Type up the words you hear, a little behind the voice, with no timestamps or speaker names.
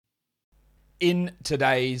in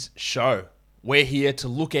today's show. We're here to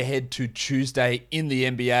look ahead to Tuesday in the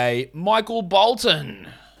NBA. Michael Bolton.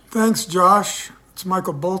 Thanks, Josh. It's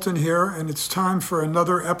Michael Bolton here, and it's time for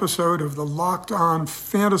another episode of the Locked On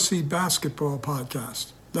Fantasy Basketball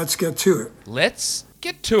Podcast. Let's get to it. Let's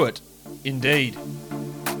get to it, indeed.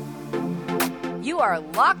 You are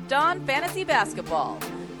Locked On Fantasy Basketball,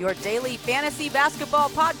 your daily fantasy basketball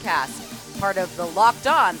podcast, part of the Locked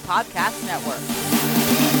On Podcast Network.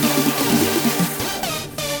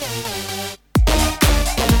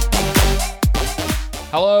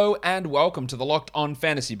 Hello and welcome to the Locked On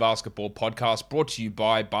Fantasy Basketball Podcast, brought to you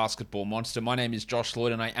by Basketball Monster. My name is Josh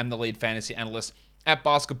Lloyd and I am the lead fantasy analyst at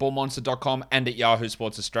basketballmonster.com and at Yahoo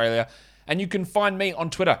Sports Australia. And you can find me on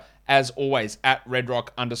Twitter, as always, at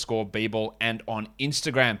redrock_bball and on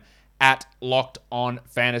Instagram at Locked On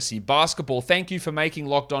Fantasy Basketball. Thank you for making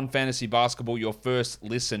Locked On Fantasy Basketball your first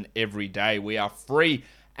listen every day. We are free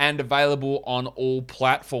and available on all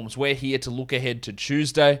platforms. We're here to look ahead to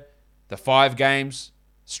Tuesday, the 5 games,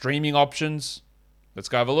 streaming options. Let's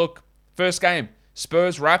go have a look. First game,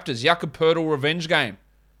 Spurs-Raptors, Jakob Poeltl revenge game.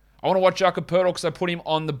 I want to watch Jakob Poeltl because I put him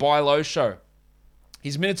on the Buy Low show.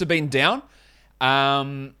 His minutes have been down,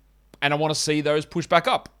 and I want to see those push back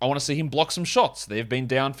up. I want to see him block some shots. They've been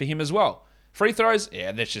down for him as well. Free throws,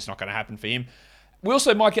 that's just not going to happen for him. We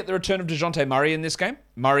also might get the return of DeJounte Murray in this game.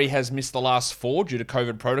 Murray has missed the last 4 due to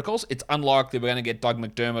COVID protocols. It's unlikely we're going to get Doug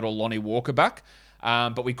McDermott or Lonnie Walker back.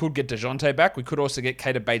 But we could get DeJounte back. We could also get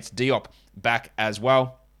Keita Bates-Diop back as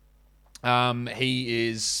well. He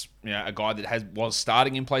is a guy that was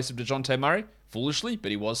starting in place of DeJounte Murray, foolishly, but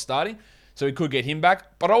he was starting. So we could get him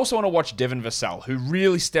back. But I also want to watch Devin Vassell, who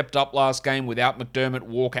really stepped up last game without McDermott,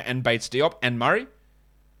 Walker, and Bates-Diop, and Murray.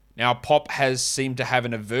 Now, Pop has seemed to have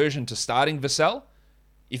an aversion to starting Vassell.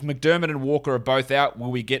 If McDermott and Walker are both out, will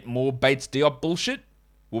we get more Bates-Diop bullshit?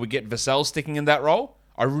 Will we get Vassell sticking in that role?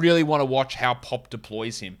 I really want to watch how Pop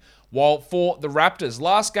deploys him. While for the Raptors,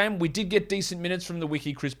 last game, we did get decent minutes from the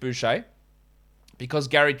wiki Chris Boucher because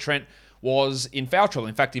Gary Trent was in foul trouble.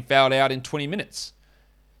 In fact, he fouled out in 20 minutes.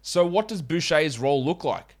 So what does Boucher's role look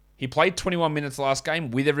like? He played 21 minutes last game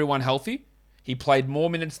with everyone healthy. He played more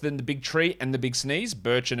minutes than the Big Tree and the Big Sneeze,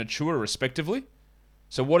 Birch and Achua respectively.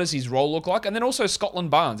 So what does his role look like? And then also Scotland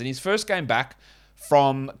Barnes. In his first game back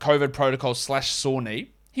from COVID protocol / sore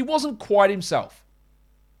knee, he wasn't quite himself.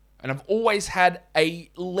 And I've always had a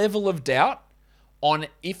level of doubt on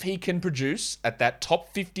if he can produce at that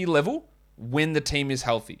top 50 level when the team is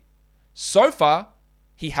healthy. So far,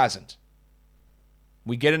 he hasn't.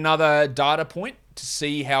 We get another data point to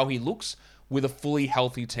see how he looks with a fully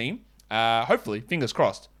healthy team. Hopefully, fingers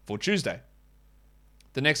crossed, for Tuesday.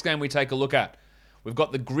 The next game we take a look at, we've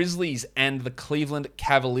got the Grizzlies and the Cleveland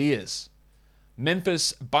Cavaliers.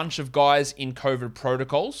 Memphis, bunch of guys in COVID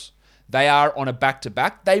protocols. They are on a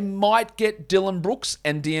back-to-back. They might get Dylan Brooks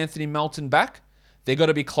and DeAnthony Melton back. They've got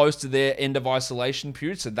to be close to their end of isolation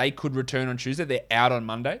period, so they could return on Tuesday. They're out on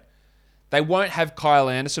Monday. They won't have Kyle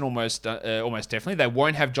Anderson, almost definitely. They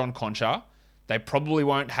won't have John Conchar. They probably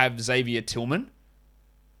won't have Xavier Tillman.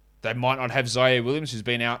 They might not have Zaire Williams, who's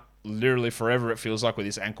been out literally forever, it feels like, with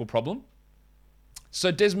his ankle problem.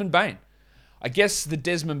 So Desmond Bane. I guess the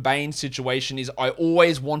Desmond Bane situation is I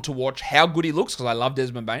always want to watch how good he looks, because I love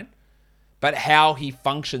Desmond Bane, but how he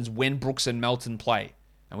functions when Brooks and Melton play.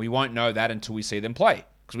 And we won't know that until we see them play,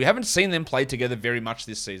 because we haven't seen them play together very much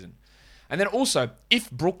this season. And then also, if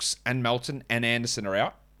Brooks and Melton and Anderson are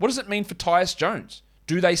out, what does it mean for Tyus Jones?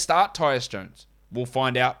 Do they start Tyus Jones? We'll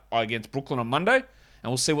find out against Brooklyn on Monday, and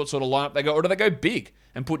we'll see what sort of lineup they go. Or do they go big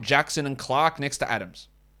and put Jackson and Clark next to Adams?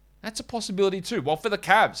 That's a possibility too. While for the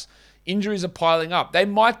Cavs, injuries are piling up. They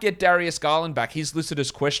might get Darius Garland back. He's listed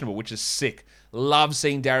as questionable, which is sick. Love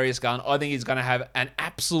seeing Darius Garland. I think he's going to have an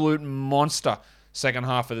absolute monster second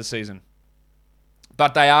half of the season.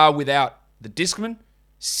 But they are without the Discman,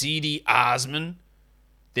 C.D. Osman.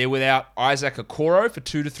 They're without Isaac Okoro for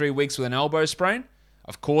 2 to 3 weeks with an elbow sprain.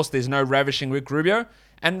 Of course, there's no ravishing Rick Rubio.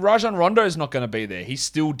 And Rajon Rondo is not going to be there. He's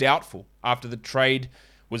still doubtful after the trade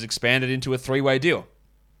was expanded into a 3-way deal.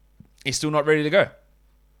 He's still not ready to go.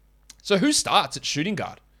 So who starts at shooting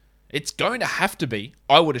guard? It's going to have to be,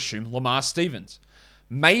 I would assume, Lamar Stevens.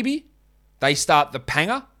 Maybe they start the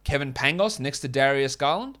Panger, Kevin Pangos, next to Darius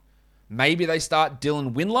Garland. Maybe they start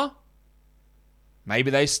Dylan Windler. Maybe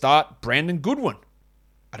they start Brandon Goodwin.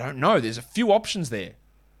 I don't know. There's a few options there.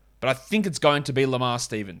 But I think it's going to be Lamar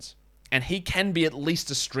Stevens. And he can be at least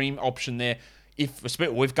a stream option there.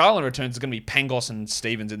 If Garland returns, it's going to be Pangos and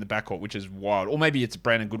Stevens in the backcourt, which is wild. Or maybe it's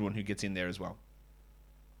Brandon Goodwin who gets in there as well.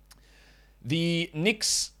 The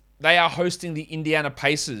Knicks, they are hosting the Indiana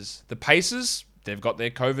Pacers. The Pacers, they've got their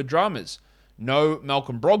COVID dramas. No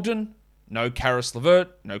Malcolm Brogdon, no Karis LeVert,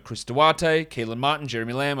 no Chris Duarte, Keelan Martin,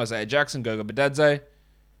 Jeremy Lamb, Isaiah Jackson, Goga Badadze.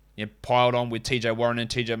 You piled on with TJ Warren and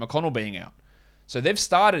TJ McConnell being out. So they've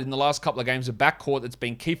started in the last couple of games a backcourt that's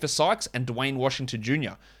been Kiefer Sykes and Dwayne Washington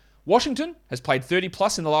Jr. Washington has played 30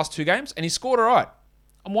 plus in the last 2 games and he scored all right.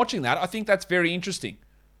 I'm watching that. I think that's very interesting.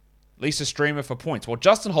 At least a streamer for points. Well,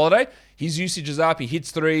 Justin Holiday, his usage is up. He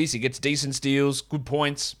hits threes. He gets decent steals, good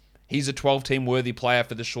points. He's a 12-team worthy player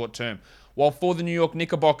for the short term. While for the New York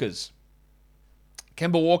Knickerbockers,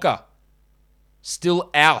 Kemba Walker, still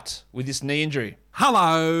out with this knee injury.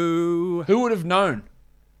 Hello. Who would have known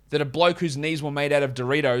that a bloke whose knees were made out of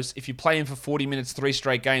Doritos, if you play him for 40 minutes, 3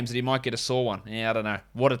 straight games, that he might get a sore one? Yeah, I don't know.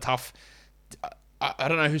 What a tough... I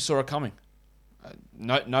don't know who saw it coming.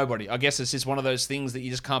 Nobody. I guess it's just one of those things that you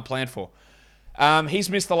just can't plan for. He's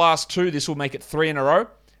missed the last 2. This will make it 3 in a row.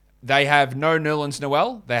 They have no Nerlens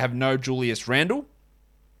Noel. They have no Julius Randle.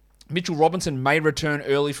 Mitchell Robinson may return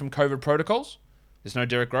early from COVID protocols. There's no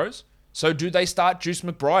Derrick Rose. So do they start Juice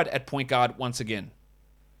McBride at point guard once again?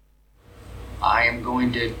 I am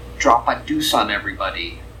going to drop a deuce on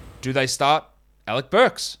everybody. Do they start Alec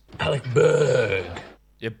Burks? Alec Berg.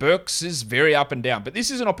 Yeah, Burks is very up and down. But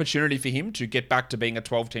this is an opportunity for him to get back to being a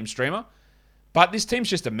 12-team streamer. But this team's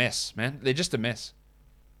just a mess, man. They're just a mess.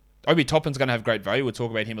 Obi Toppin's going to have great value. We'll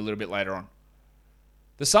talk about him a little bit later on.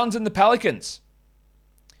 The Suns and the Pelicans.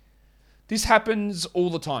 This happens all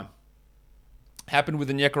the time. Happened with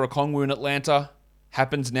Onyeka Okongwu in Atlanta.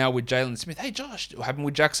 Happens now with Jalen Smith. Hey, Josh. It happened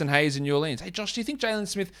with Jackson Hayes in New Orleans. Hey, Josh, do you think Jalen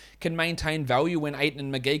Smith can maintain value when Ayton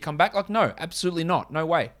and McGee come back? Like, no, absolutely not. No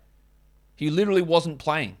way. He literally wasn't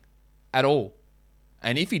playing at all.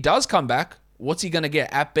 And if he does come back, what's he going to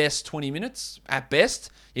get? At best, 20 minutes. At best,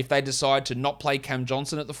 if they decide to not play Cam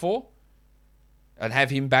Johnson at the 4 and have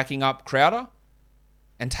him backing up Crowder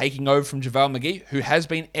and taking over from JaVale McGee, who has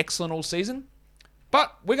been excellent all season.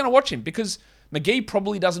 But we're going to watch him because McGee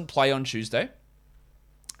probably doesn't play on Tuesday.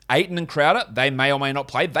 Ayton and Crowder, they may or may not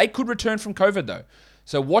play. They could return from COVID, though.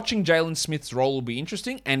 So watching Jalen Smith's role will be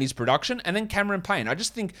interesting and his production. And then Cameron Payne. I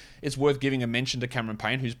just think it's worth giving a mention to Cameron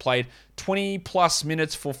Payne, who's played 20-plus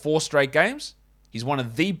minutes for 4 straight games. He's one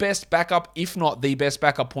of the best backup, if not the best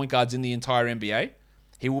backup point guards in the entire NBA.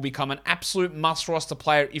 He will become an absolute must-roster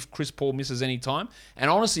player if Chris Paul misses any time. And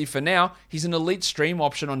honestly, for now, he's an elite stream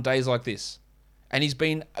option on days like this. And he's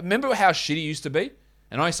been... Remember how shit he used to be?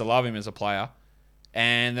 And I used to love him as a player.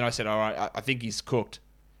 And then I said, all right, I think he's cooked.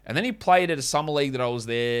 And then he played at a summer league that I was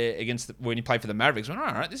there against when he played for the Mavericks. I went,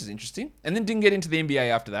 all right, this is interesting. And then didn't get into the NBA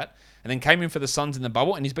after that. And then came in for the Suns in the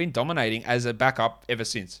bubble. And he's been dominating as a backup ever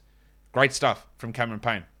since. Great stuff from Cameron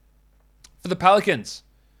Payne. For the Pelicans,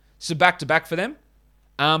 this is a back-to-back for them.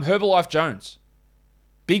 Herbalife Jones.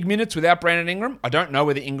 Big minutes without Brandon Ingram. I don't know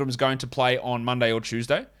whether Ingram's going to play on Monday or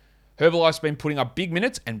Tuesday. Herbalife's been putting up big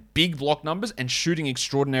minutes and big block numbers and shooting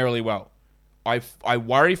extraordinarily well. I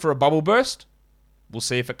worry for a bubble burst. We'll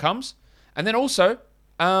see if it comes. And then also,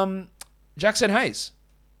 Jackson Hayes.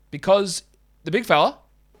 Because the big fella...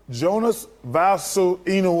 Jonas Vasu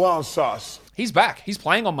Inuwansas. He's back. He's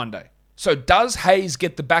playing on Monday. So does Hayes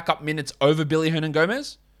get the backup minutes over Billy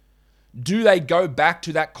Hernan-Gomez? Do they go back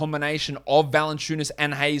to that combination of Valanciunas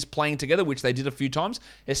and Hayes playing together, which they did a few times,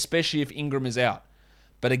 especially if Ingram is out?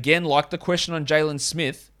 But again, like the question on Jalen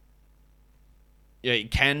Smith,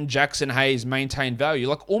 can Jackson Hayes maintain value?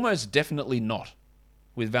 Like, almost definitely not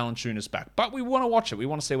with Valanciunas back. But we want to watch it. We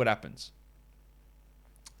want to see what happens.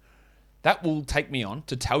 That will take me on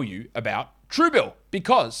to tell you about Truebill,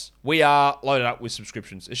 because we are loaded up with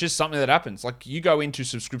subscriptions. It's just something that happens. Like, you go into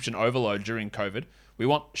subscription overload during COVID. We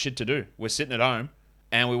want shit to do. We're sitting at home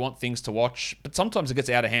and we want things to watch, but sometimes it gets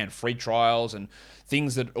out of hand. Free trials and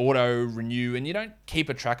things that auto-renew, and you don't keep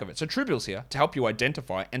a track of it. So Truebill's here to help you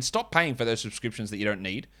identify and stop paying for those subscriptions that you don't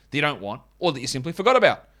need, that you don't want, or that you simply forgot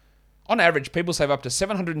about. On average, people save up to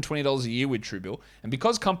 $720 a year with Truebill, and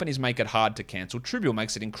because companies make it hard to cancel, Truebill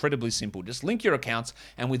makes it incredibly simple. Just link your accounts,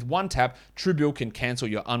 and with one tap, Truebill can cancel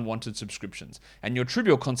your unwanted subscriptions. And your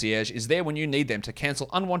Truebill concierge is there when you need them to cancel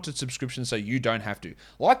unwanted subscriptions so you don't have to.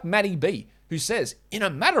 Like Maddie B, who says, in a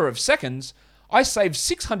matter of seconds, I saved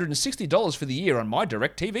 $660 for the year on my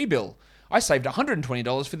DirecTV bill. I saved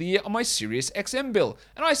 $120 for the year on my Sirius XM bill.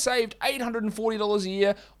 And I saved $840 a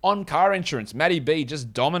year on car insurance. Maddie B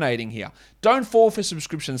just dominating here. Don't fall for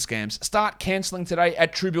subscription scams. Start cancelling today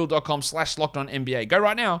at truebill.com/lockedonnba. Go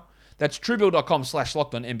right now. That's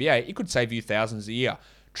truebill.com/lockedonnba. It could save you thousands a year.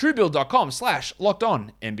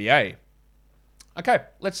 truebill.com/lockedonnba. Okay,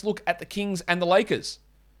 let's look at the Kings and the Lakers.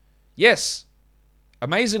 Yes,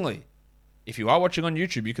 amazingly, if you are watching on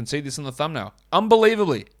YouTube, you can see this in the thumbnail.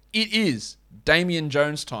 Unbelievably, it is Damian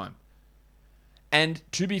Jones time. And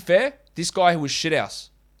to be fair, this guy who was shithouse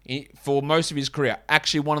for most of his career,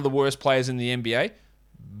 actually one of the worst players in the NBA,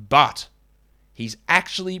 but he's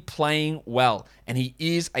actually playing well, and he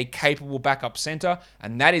is a capable backup center,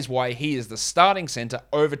 and that is why he is the starting center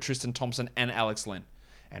over Tristan Thompson and Alex Len.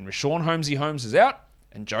 And Rashawn Holmes is out,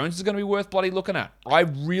 and Jones is going to be worth bloody looking at. I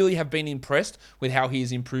really have been impressed with how he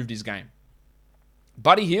has improved his game.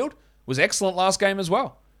 Buddy Hield was excellent last game as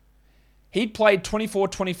well. He'd played 24,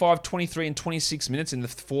 25, 23, and 26 minutes in the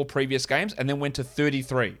 4 previous games and then went to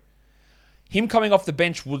 33. Him coming off the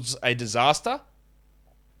bench was a disaster.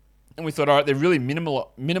 And we thought, all right, they're really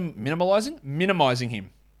minimizing him.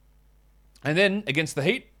 And then against the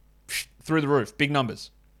Heat, through the roof, big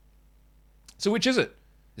numbers. So which is it?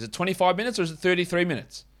 Is it 25 minutes or is it 33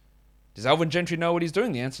 minutes? Does Alvin Gentry know what he's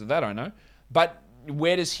doing? The answer to that I know. But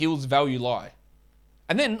where does Hield's value lie?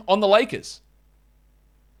 And then on the Lakers,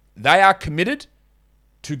 they are committed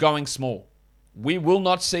to going small. We will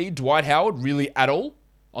not see Dwight Howard really at all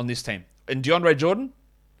on this team. And DeAndre Jordan,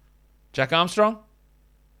 Jack Armstrong.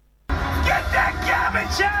 Get that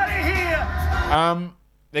garbage out of here!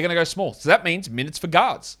 They're going to go small. So that means minutes for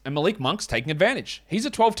guards. And Malik Monk's taking advantage. He's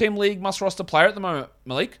a 12-team league must-roster player at the moment,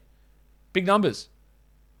 Malik. Big numbers.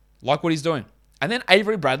 Like what he's doing. And then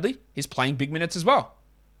Avery Bradley is playing big minutes as well.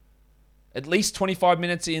 At least 25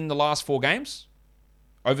 minutes in the last 4 games.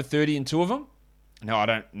 Over 30 in 2 of them. Now, I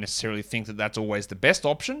don't necessarily think that that's always the best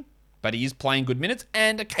option, but he is playing good minutes,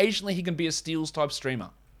 and occasionally he can be a steals-type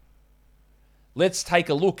streamer. Let's take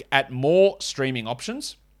a look at more streaming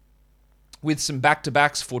options with some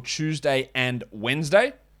back-to-backs for Tuesday and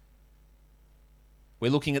Wednesday.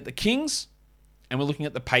 We're looking at the Kings, and we're looking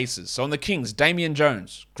at the Pacers. So on the Kings, Damian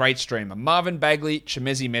Jones, great streamer. Marvin Bagley,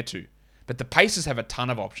 Chimezie Metu. But the Pacers have a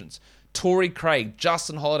ton of options. Torrey Craig,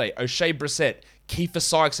 Justin Holiday, O'Shea Brissett, Kiefer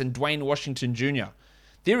Sykes, and Dwayne Washington Jr.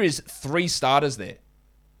 There is 3 starters there.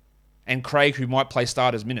 And Craig, who might play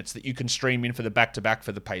starters minutes, that you can stream in for the back-to-back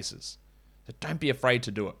for the Pacers. So don't be afraid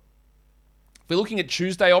to do it. If we're looking at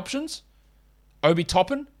Tuesday options, Obi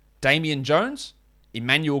Toppin, Damian Jones,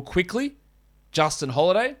 Emmanuel Quickley, Justin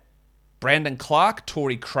Holiday, Brandon Clark,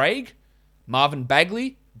 Torrey Craig, Marvin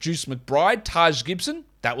Bagley, Juice McBride, Taj Gibson.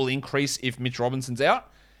 That will increase if Mitch Robinson's out.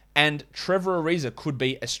 And Trevor Ariza could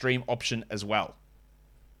be a stream option as well.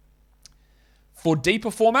 For deeper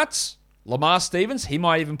formats, Lamar Stevens, he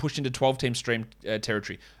might even push into 12-team stream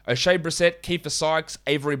territory. O'Shea Brissett, Kiefer Sykes,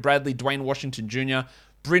 Avery Bradley, Dwayne Washington Jr.,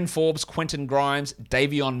 Bryn Forbes, Quentin Grimes,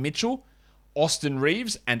 Davion Mitchell, Austin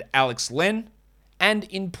Reeves, and Alex Len. And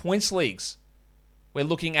in points leagues, we're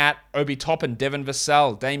looking at Obi Toppin, Devin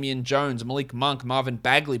Vassell, Damian Jones, Malik Monk, Marvin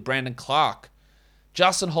Bagley, Brandon Clark,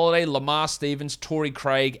 Justin Holiday, Lamar Stevens, Torrey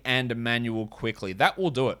Craig, and Emmanuel Quickley. That will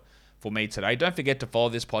do it for me today. Don't forget to follow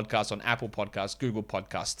this podcast on Apple Podcasts, Google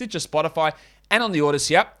Podcasts, Stitcher, Spotify, and on the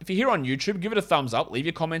Odyssey app. If you're here on YouTube, give it a thumbs up. Leave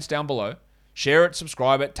your comments down below. Share it,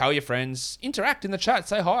 subscribe it, tell your friends. Interact in the chat.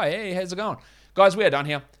 Say hi. Hey, how's it going? Guys, we are done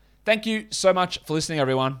here. Thank you so much for listening,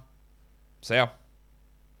 everyone. See ya.